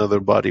growing another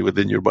body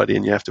within your body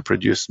and you have to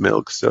produce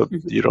milk, so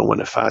mm-hmm. you don't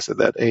want to fast at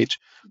that age.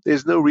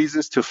 There's no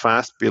reasons to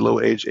fast below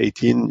age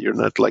 18. You're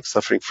not like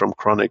suffering from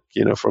chronic,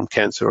 from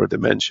cancer or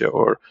dementia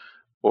or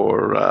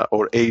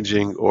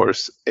aging,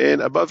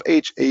 and above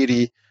age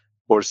 80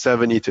 or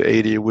 70 to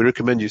 80, we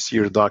recommend you see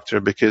your doctor,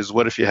 because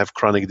what if you have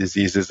chronic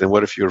diseases, and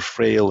what if you're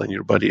frail and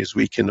your body is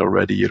weakened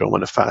already? You don't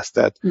want to fast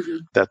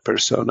that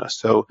persona.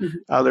 So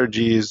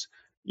allergies,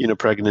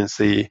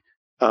 pregnancy,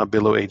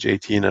 below age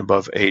 18,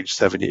 above age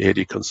 70,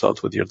 80,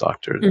 consult with your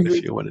doctor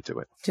if you want to do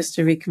it. Just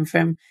to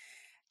reconfirm.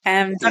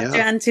 Dr.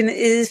 Antoun,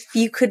 if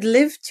you could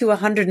live to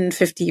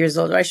 150 years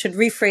old, or I should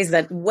rephrase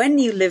that, when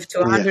you live to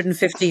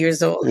 150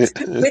 years old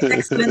with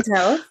excellent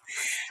health,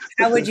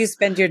 how would you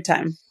spend your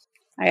time?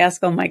 I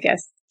ask all my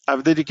guests.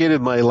 I've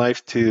dedicated my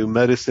life to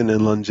medicine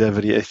and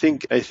longevity. I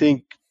think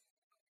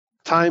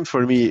time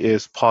for me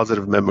is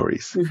positive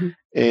memories.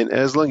 And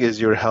as long as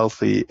you're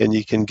healthy and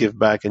you can give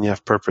back and you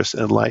have purpose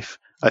in life,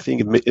 I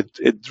think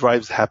it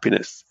drives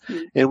happiness.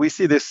 And we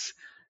see this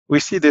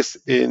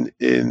in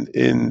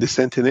the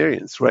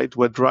centenarians, right?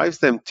 What drives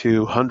them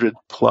to 100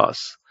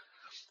 plus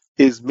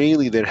is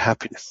mainly their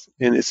happiness.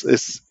 And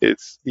it's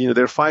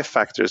there are five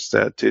factors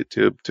that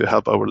to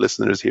help our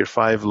listeners here,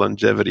 five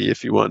longevity,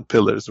 if you want,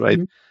 pillars, right?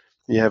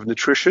 You have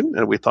nutrition,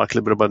 and we talked a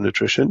little bit about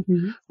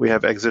nutrition. We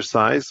have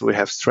exercise, we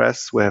have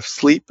stress, we have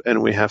sleep,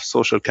 and we have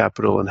social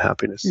capital and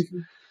happiness.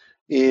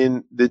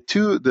 In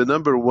the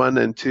number one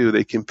and two,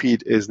 they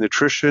compete is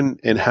nutrition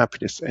and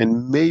happiness.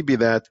 And maybe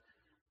that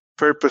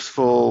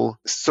purposeful,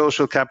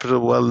 social capital,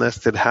 well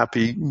nested,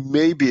 happy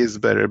maybe is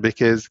better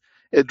because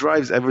it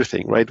drives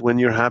everything, right? When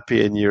you're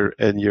happy and you're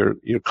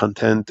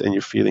content and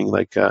you're feeling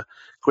like a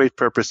great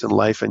purpose in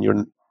life and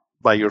you're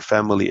by your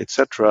family,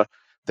 etc.,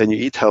 then you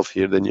eat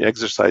healthier, then you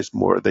exercise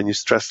more, then you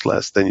stress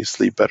less, then you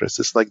sleep better. It's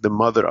just like the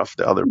mother of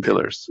the other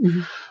pillars.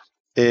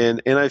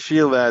 And I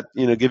feel that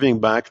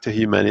giving back to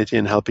humanity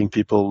and helping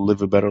people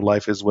live a better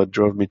life is what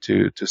drove me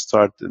to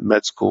start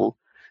med school,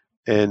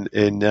 and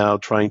now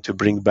trying to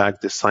bring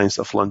back the science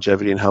of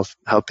longevity and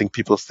helping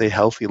people stay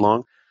healthy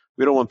long.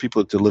 We don't want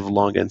people to live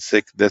long and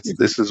sick.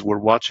 We're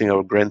watching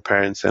our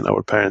grandparents and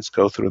our parents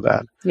go through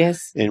that.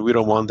 Yes. And we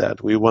don't want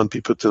that. We want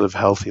people to live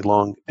healthy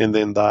long and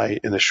then die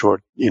in a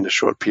short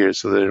period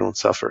so they don't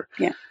suffer.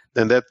 Yeah.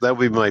 And that would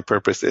be my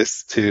purpose,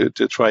 is to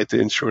try to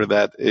ensure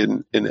that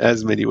in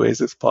as many ways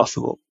as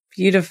possible.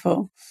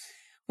 Beautiful.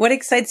 What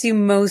excites you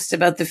most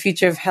about the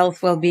future of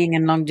health, well-being,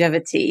 and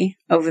longevity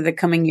over the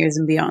coming years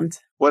and beyond?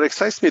 What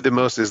excites me the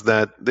most is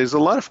that there's a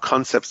lot of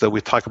concepts that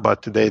we talk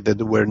about today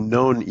that were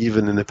known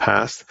even in the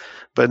past,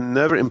 but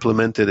never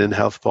implemented in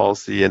health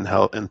policy and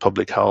health and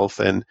public health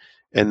and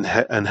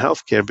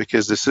healthcare,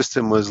 because the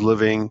system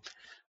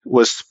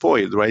was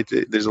spoiled, right?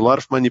 There's a lot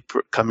of money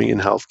coming in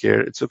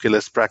healthcare. It's okay,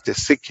 let's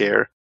practice sick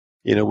care.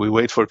 We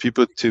wait for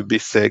people to be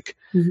sick,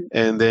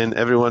 and then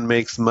everyone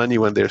makes money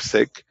when they're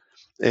sick,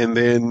 and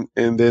then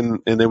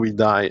we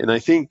die. And I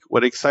think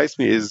what excites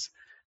me is,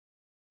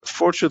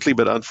 fortunately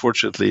but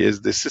unfortunately,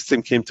 is the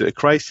system came to a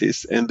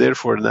crisis, and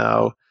therefore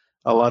now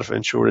a lot of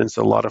insurance,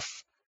 a lot of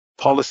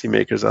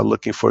policymakers are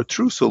looking for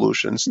true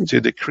solutions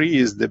to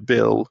decrease the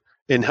bill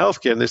in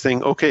healthcare. And they're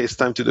saying, okay, it's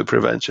time to do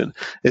prevention.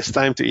 It's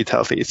time to eat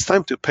healthy. It's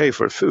time to pay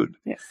for food.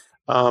 Yes.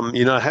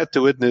 I had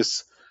to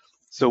witness.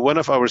 So one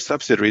of our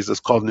subsidiaries is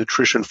called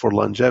Nutrition for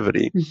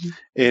Longevity,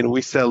 and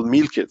we sell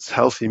meal kits,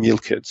 healthy meal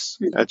kits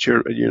at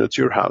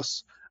your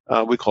house.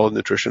 We call it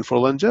Nutrition for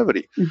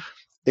Longevity.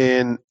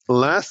 And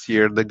last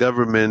year, the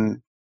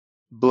government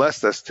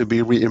blessed us to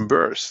be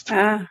reimbursed.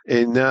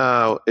 And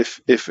now,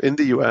 if in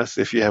the U.S.,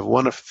 if you have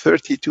one of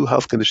 32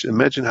 health conditions,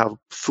 imagine how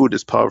food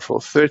is powerful,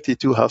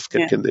 32 health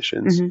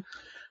conditions.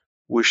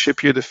 We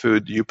ship you the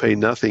food. You pay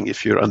nothing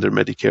if you're under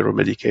Medicare or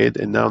Medicaid.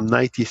 And now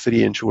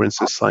 93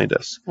 insurances signed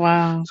us.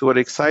 Wow. So what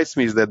excites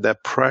me is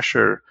that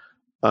pressure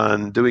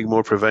on doing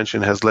more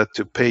prevention has led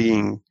to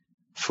paying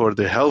for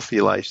the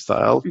healthy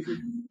lifestyle.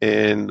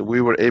 And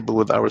we were able,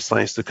 with our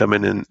science, to come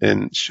in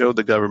and show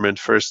the government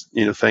first,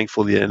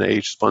 thankfully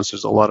NIH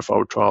sponsors a lot of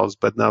our trials,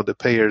 but now the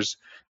payers,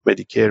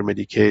 Medicare,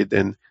 Medicaid,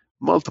 and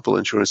multiple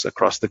insurance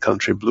across the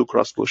country, Blue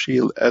Cross Blue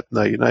Shield,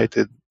 Aetna,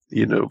 United,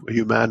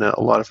 Humana,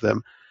 a lot of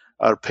them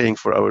are paying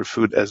for our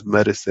food as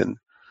medicine.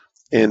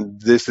 And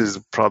this is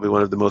probably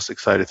one of the most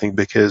exciting things,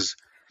 because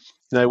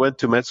I went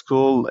to med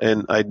school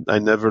and I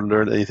never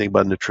learned anything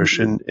about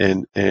nutrition,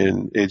 and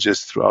it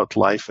just throughout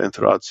life and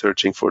throughout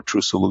searching for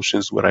true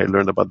solutions where I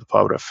learned about the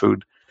power of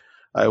food.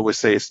 I always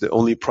say it's the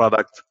only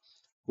product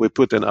we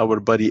put in our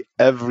body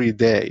every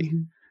day,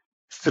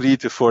 3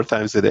 to 4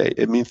 times a day.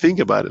 I mean, think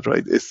about it,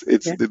 right? It's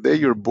the day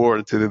you're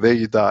born to the day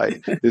you die.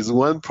 There's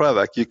one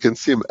product you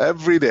consume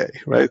every day,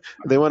 right?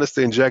 They want us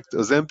to inject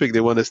Ozempic.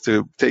 They want us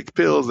to take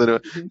pills.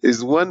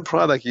 There's one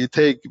product you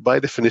take by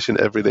definition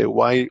every day.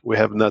 Why we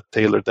have not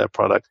tailored that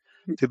product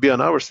to be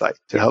on our side,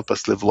 to help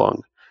us live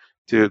long,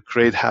 to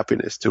create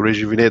happiness, to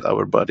rejuvenate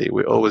our body.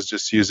 We always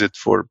just use it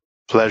for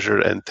pleasure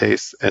and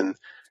taste and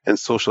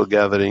social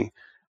gathering.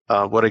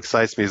 What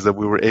excites me is that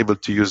we were able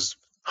to use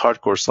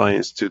hardcore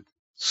science to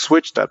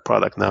switch that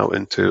product now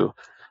into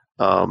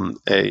an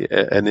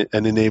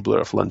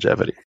enabler of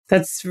longevity.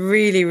 That's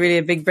really, really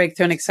a big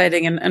breakthrough and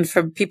exciting. And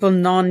for people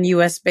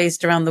non-US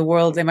based around the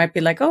world, they might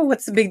be like, oh,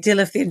 what's the big deal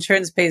if the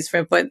insurance pays for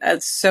it?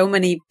 But so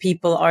many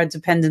people are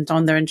dependent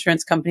on their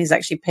insurance companies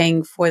actually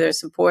paying for their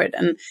support.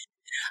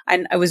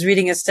 And I was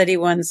reading a study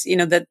once,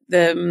 that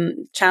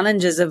the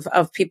challenges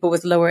of people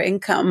with lower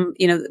income,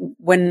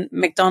 when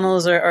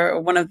McDonald's or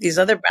one of these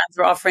other brands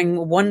were offering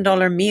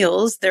 $1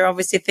 meals, they're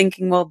obviously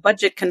thinking, well,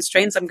 budget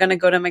constraints, I'm going to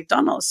go to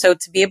McDonald's. So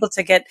to be able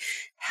to get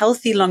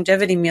healthy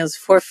longevity meals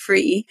for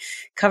free,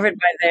 covered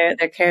by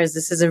their cares,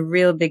 this is a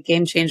real big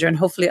game changer. And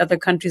hopefully other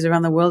countries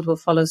around the world will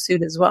follow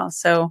suit as well.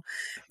 So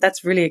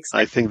that's really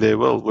exciting. I think they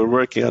will. We're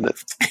working on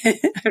it.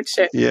 I'm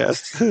sure.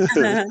 Yes.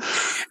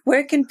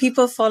 Where can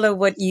people follow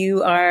what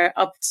you are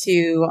up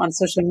to on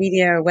social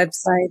media or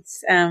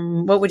websites?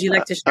 What would you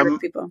like to share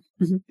with people?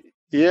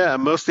 Yeah,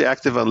 I'm mostly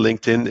active on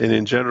LinkedIn, and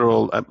in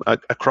general, I'm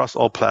across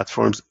all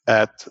platforms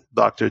at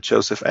Dr.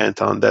 Joseph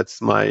Anton.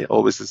 That's my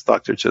always is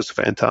Dr. Joseph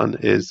Anton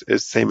is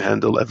same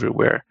handle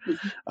everywhere.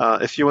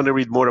 Mm-hmm. If you want to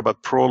read more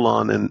about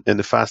Prolon and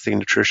the fasting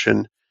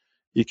nutrition,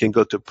 you can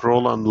go to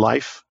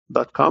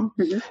prolonlife.com.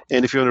 Mm-hmm.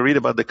 And if you want to read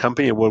about the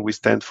company and what we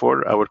stand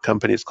for, our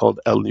company is called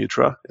L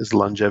Nutra, is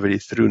longevity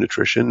through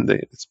nutrition.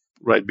 It's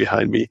right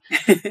behind me.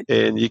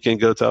 And you can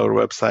go to our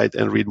website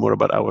and read more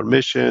about our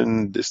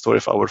mission, the story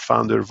of our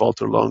founder,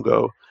 Walter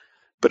Longo.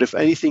 But if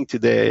anything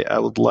today, I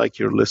would like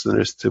your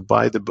listeners to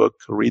buy the book,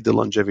 read the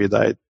Longevity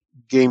Diet,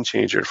 game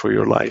changer for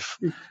your life,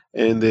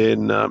 and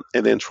then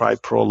try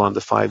Prolon, the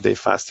 5-day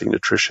fasting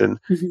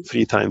nutrition, Mm-hmm.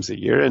 3 times a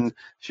year. And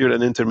if you're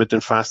an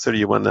intermittent faster,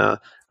 you want to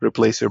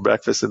replace your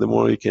breakfast in the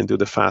morning, you can do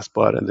the fast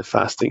pod and the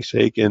fasting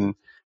shake. And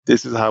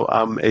this is how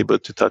I'm able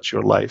to touch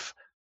your life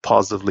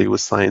positively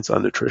with science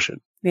on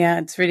nutrition. Yeah,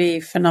 it's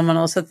really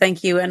phenomenal. So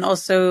thank you. And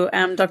also,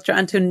 Dr.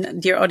 Antoun,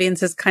 dear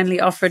audience, has kindly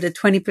offered a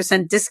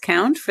 20%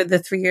 discount for the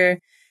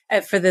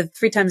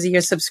 3 times a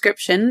year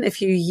subscription. If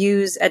you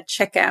use at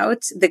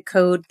checkout the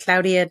code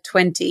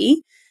Claudia20,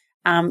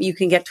 you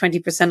can get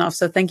 20% off.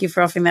 So thank you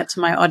for offering that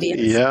to my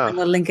audience. Yeah, And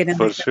we'll link it in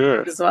for the show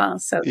sure. as well.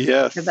 So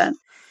Yes. for that.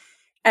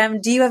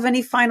 Do you have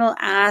any final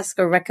ask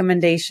or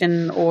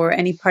recommendation or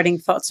any parting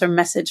thoughts or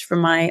message for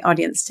my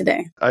audience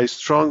today? I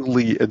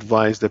strongly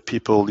advise that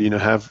people,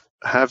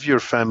 have your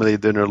family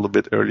dinner a little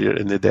bit earlier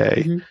in the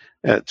day.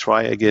 Mm-hmm.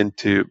 Try again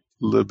to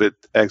a little bit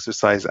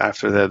exercise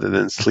after that and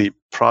then sleep.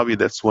 Probably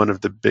that's one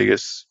of the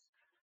biggest,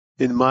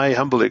 in my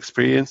humble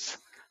experience,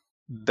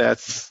 and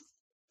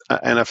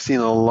I've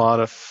seen a lot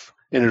of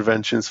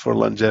interventions for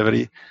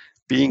longevity,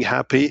 being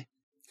happy,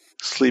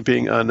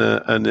 sleeping on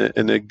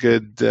a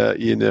good,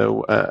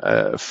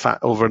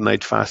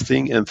 overnight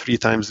fasting, and 3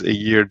 times a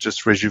year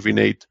just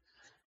rejuvenate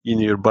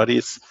your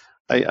bodies.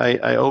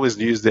 I always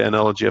use the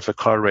analogy of a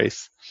car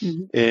race.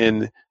 Mm-hmm.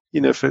 And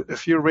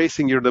if you're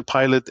racing, you're the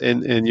pilot,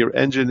 and your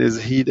engine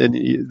is heat,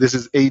 and this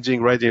is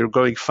aging, right? And you're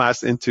going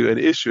fast into an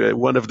issue,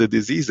 one of the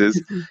diseases.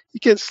 Mm-hmm. You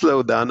can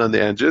slow down on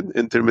the engine,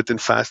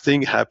 intermittent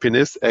fasting,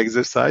 happiness,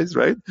 exercise,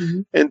 right?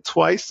 Mm-hmm. And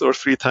 2 or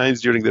 3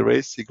 times during the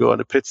race, you go on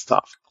a pit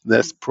stop.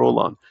 That's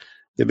Prolon.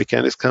 The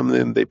mechanics come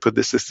in, they put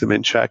the system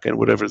in check, and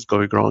whatever's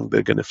going wrong,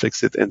 they're going to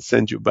fix it and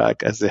send you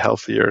back as a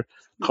healthier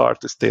car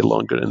to stay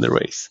longer in the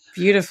race.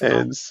 Beautiful.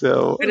 And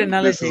so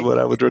this is what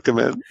I would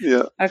recommend.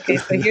 Yeah. Okay,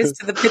 so here's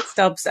to the pit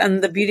stops,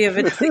 and the beauty of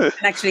it is that you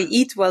can actually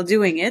eat while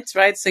doing it,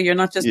 right? So you're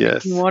not just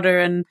drinking water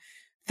and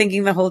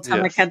thinking the whole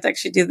time, I can't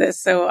actually do this.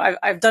 So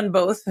I've done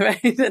both,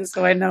 right? And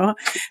so I know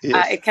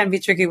it can be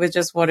tricky with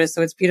just water.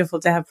 So it's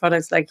beautiful to have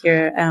products like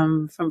your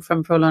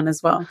from Prolon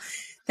as well.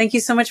 Thank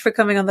you so much for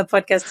coming on the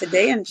podcast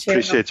today and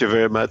sharing. Appreciate you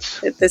very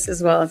much. This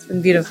as well. It's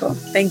been beautiful.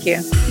 Thank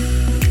you.